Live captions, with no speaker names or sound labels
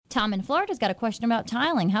Tom in Florida's got a question about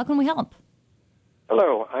tiling. How can we help?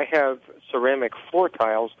 Hello. I have ceramic floor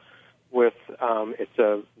tiles with, it's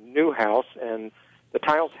a new house, and the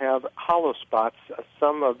tiles have hollow spots.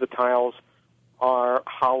 Some of the tiles are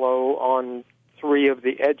hollow on 3 of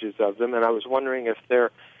the edges of them, and I was wondering if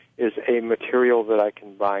there is a material that I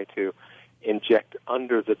can buy to inject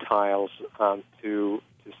under the tiles to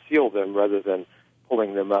seal them rather than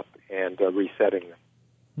pulling them up and resetting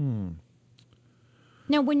them.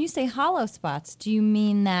 Now, when you say hollow spots, do you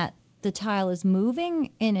mean that the tile is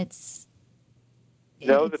moving and it's...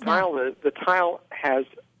 No, the tile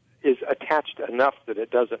is attached enough that it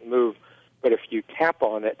doesn't move, but if you tap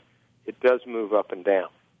on it, it does move up and down.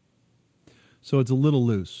 So it's a little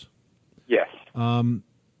loose. Yes.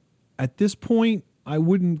 At this point, I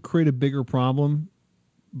wouldn't create a bigger problem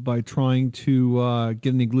by trying to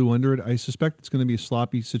get any glue under it. I suspect it's going to be a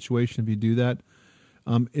sloppy situation if you do that.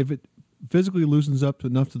 If it physically loosens up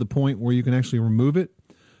enough to the point where you can actually remove it,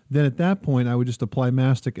 then at that point I would just apply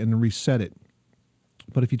mastic and reset it.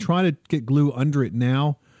 But if you try to get glue under it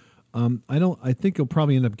now, I think you'll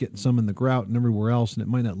probably end up getting some in the grout and everywhere else, and it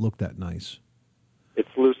might not look that nice. It's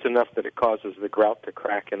loose enough that it causes the grout to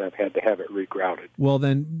crack, and I've had to have it regrouted. Well,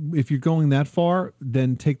 then, if you're going that far,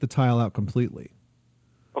 then take the tile out completely.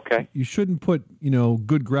 Okay. You shouldn't put,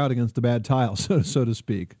 good grout against the bad tile, so to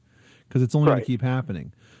speak, because it's only going to keep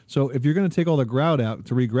happening. So if you're going to take all the grout out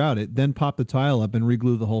to regrout it, then pop the tile up and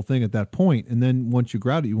reglue the whole thing at that point, and then once you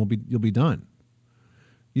grout it, you'll be done.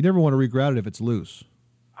 You never want to regrout it if it's loose.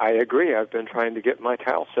 I agree. I've been trying to get my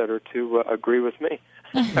tile setter to agree with me.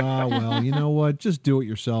 Well, you know what? Just do it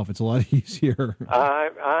yourself. It's a lot easier.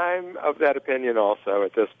 I'm of that opinion also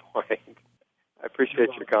at this point. I appreciate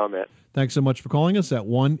your comment. Thanks so much for calling us at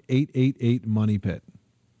 1-888-MONEY-PIT.